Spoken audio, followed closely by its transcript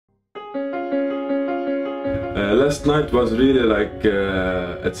Last night was really like,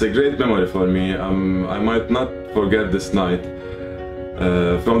 it's a great memory for me. I might not forget this night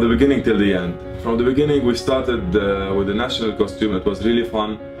from the beginning till the end. From the beginning we started with the national costume. It was really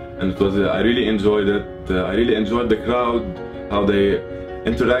fun, and I really enjoyed it. I really enjoyed the crowd, how they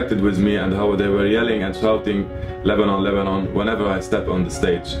interacted with me and how they were yelling and shouting Lebanon, Lebanon whenever I step on the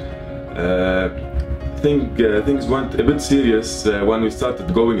stage. I think things went a bit serious when we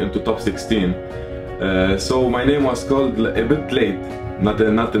started going into top 16. So my name was called a bit late, not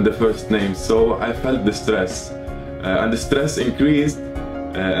in the first name, so I felt the stress. And the stress increased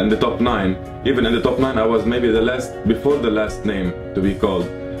in the top 9. Even in the top 9 I was maybe before the last name to be called.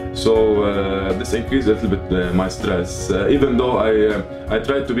 So this increased a little bit my stress, even though I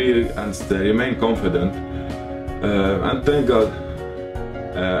tried to be and remain confident. And thank God.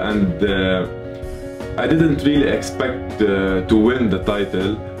 I didn't really expect to win the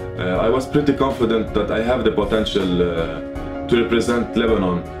title. I was pretty confident that I have the potential to represent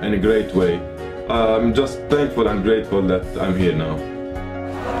Lebanon in a great way. I'm just thankful and grateful that I'm here now.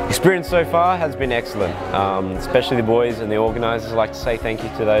 Experience so far has been excellent, especially the boys and the organisers. I'd like to say thank you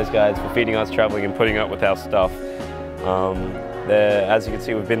to those guys for feeding us, travelling and putting up with our stuff. As you can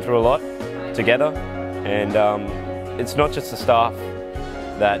see, we've been through a lot together, and it's not just the staff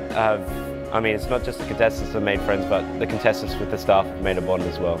that have, it's not just the contestants that made friends, but the contestants with the staff have made a bond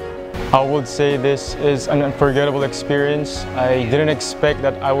as well. I would say this is an unforgettable experience. I didn't expect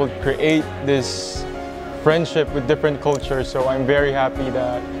that I would create this friendship with different cultures, so I'm very happy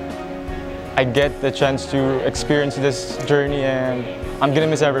that I get the chance to experience this journey, and I'm gonna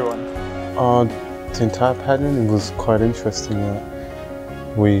miss everyone. The entire pageant, it was quite interesting.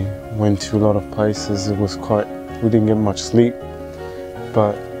 We went to a lot of places. We didn't get much sleep,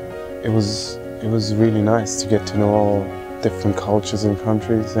 but it was really nice to get to know all different cultures and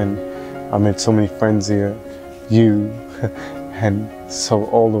countries, and I made so many friends here, you, and so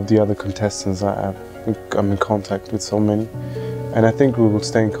all of the other contestants. I'm in contact with so many, and I think we will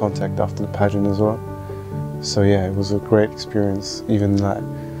stay in contact after the pageant as well. So yeah, it was a great experience. Even like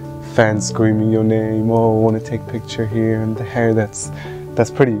fans screaming your name, oh, I want to take a picture here, and the hair, that's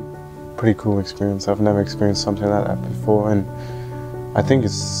pretty cool experience. I've never experienced something like that before, and I think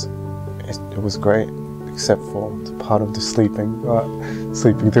it was great, except for the part of the sleeping.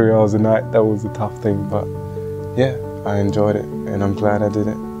 Sleeping 3 hours a night, that was a tough thing, but yeah, I enjoyed it, and I'm glad I did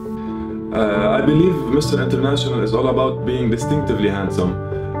it. I believe Mr. International is all about being distinctively handsome,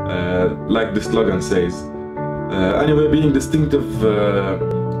 like the slogan says. Anyway, being distinctive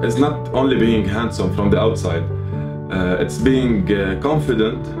is not only being handsome from the outside, it's being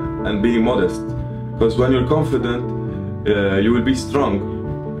confident and being modest. Because when you're confident, you will be strong,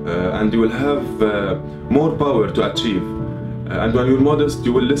 and you will have more power to achieve. And when you're modest,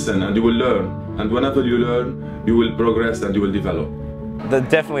 you will listen and you will learn. And whenever you learn, you will progress and you will develop.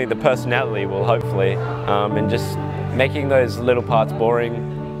 Definitely the personality will, hopefully, and just making those little parts boring,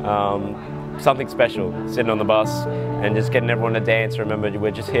 something special, sitting on the bus and just getting everyone to dance. Remember,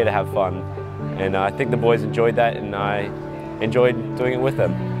 we're just here to have fun. And I think the boys enjoyed that, and I enjoyed doing it with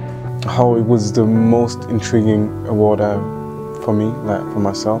them. How it was the most intriguing award for me, like for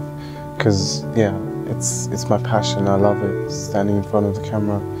myself, because yeah, it's my passion. I love it, standing in front of the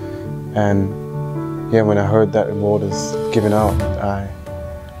camera. And yeah, when I heard that award is given out,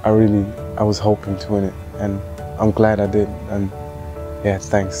 I was hoping to win it, and I'm glad I did. And yeah,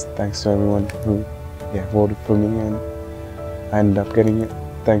 thanks to everyone who voted for me, and I ended up getting it.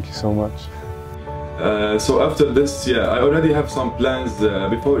 Thank you so much. So after this, I already have some plans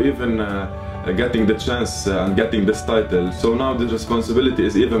before even getting the chance and getting this title. So now the responsibility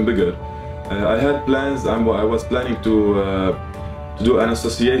is even bigger. I had plans, and I was planning to do an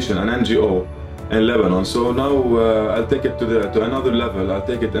association, an NGO in Lebanon. So now I'll take it to another level. I'll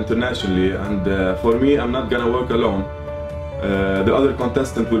take it internationally, and for me, I'm not gonna work alone. The other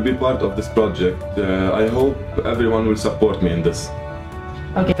contestant will be part of this project. I hope everyone will support me in this.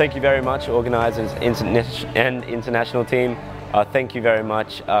 Okay. Thank you very much, organisers and international team. Thank you very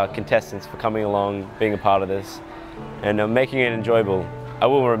much, contestants, for coming along, being a part of this, and making it enjoyable. I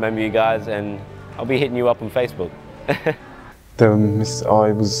will remember you guys, and I'll be hitting you up on Facebook.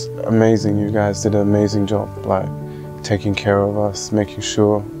 It was amazing. You guys did an amazing job, like taking care of us, making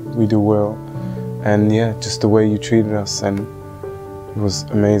sure we do well, and yeah, just the way you treated us, and it was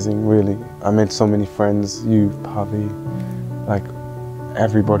amazing, really. I made so many friends. You probably, like,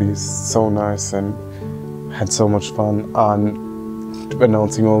 everybody is so nice and had so much fun on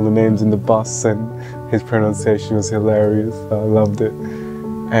announcing all the names in the bus, and his pronunciation was hilarious. I loved it.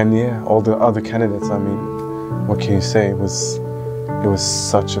 And yeah, all the other candidates, I mean, what can you say? It it was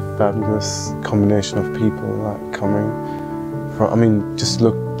such a fabulous combination of people like coming from, I mean, just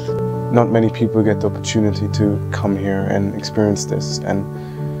look, not many people get the opportunity to come here and experience this, and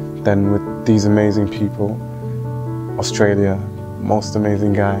then with these amazing people, Australia, most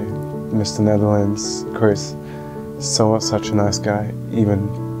amazing guy, Mr. Netherlands, Chris, such a nice guy, even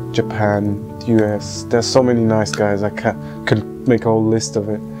Japan, US, there's so many nice guys, I could make a whole list of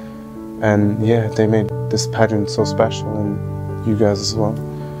it. And yeah, they made this pageant so special, and you guys as well.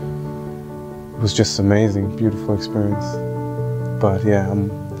 It was just amazing, beautiful experience. But yeah,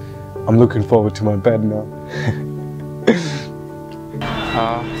 I'm looking forward to my bed now.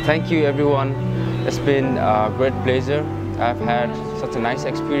 Thank you everyone. It's been a great pleasure. I've had such a nice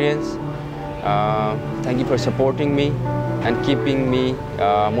experience. Thank you for supporting me and keeping me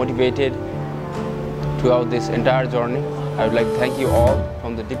motivated throughout this entire journey. I would like to thank you all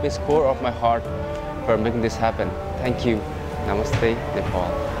from the deepest core of my heart for making this happen. Thank you. Namaste,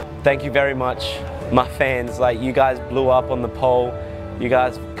 Nepal. Thank you very much, my fans. Like, you guys blew up on the poll. You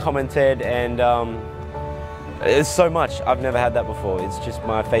guys commented, and it's so much. I've never had that before. It's just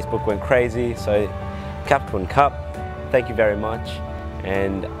my Facebook went crazy. So Capricorn Cup, thank you very much,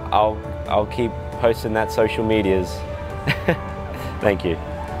 and I'll keep posting that social medias. Thank you.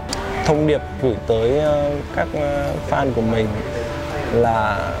 Thông điệp gửi tới các fan của mình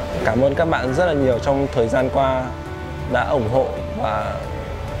là cảm ơn các bạn rất là nhiều trong thời gian qua đã ủng hộ và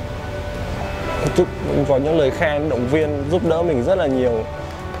có những lời khen, động viên giúp đỡ mình rất là nhiều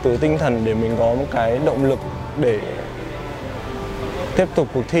từ tinh thần để mình có một cái động lực để tiếp tục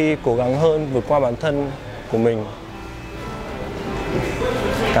cuộc thi, cố gắng hơn, vượt qua bản thân của mình.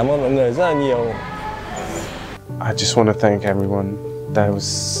 Cảm ơn mọi người rất là nhiều. I just want to thank everyone. That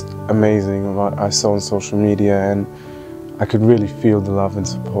was amazing what I saw on social media, and I could really feel the love and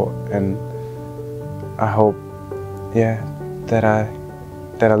support, and I hope, yeah, that I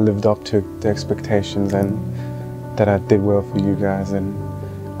lived up to the expectations and that I did well for you guys, and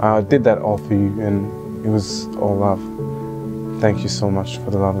I did that all for you, and it was all love. Thank you so much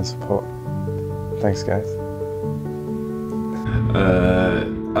for the love and support. Thanks, guys.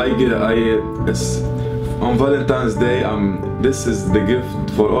 On Valentine's Day, this is the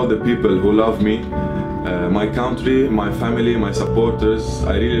gift for all the people who love me, my country, my family, my supporters.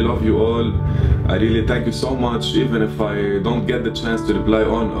 I really love you all. I really thank you so much, even if I don't get the chance to reply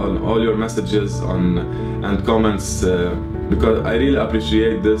on all your messages and comments, because I really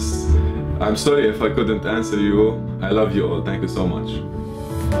appreciate this. I'm sorry if I couldn't answer you. I love you all. Thank you so much.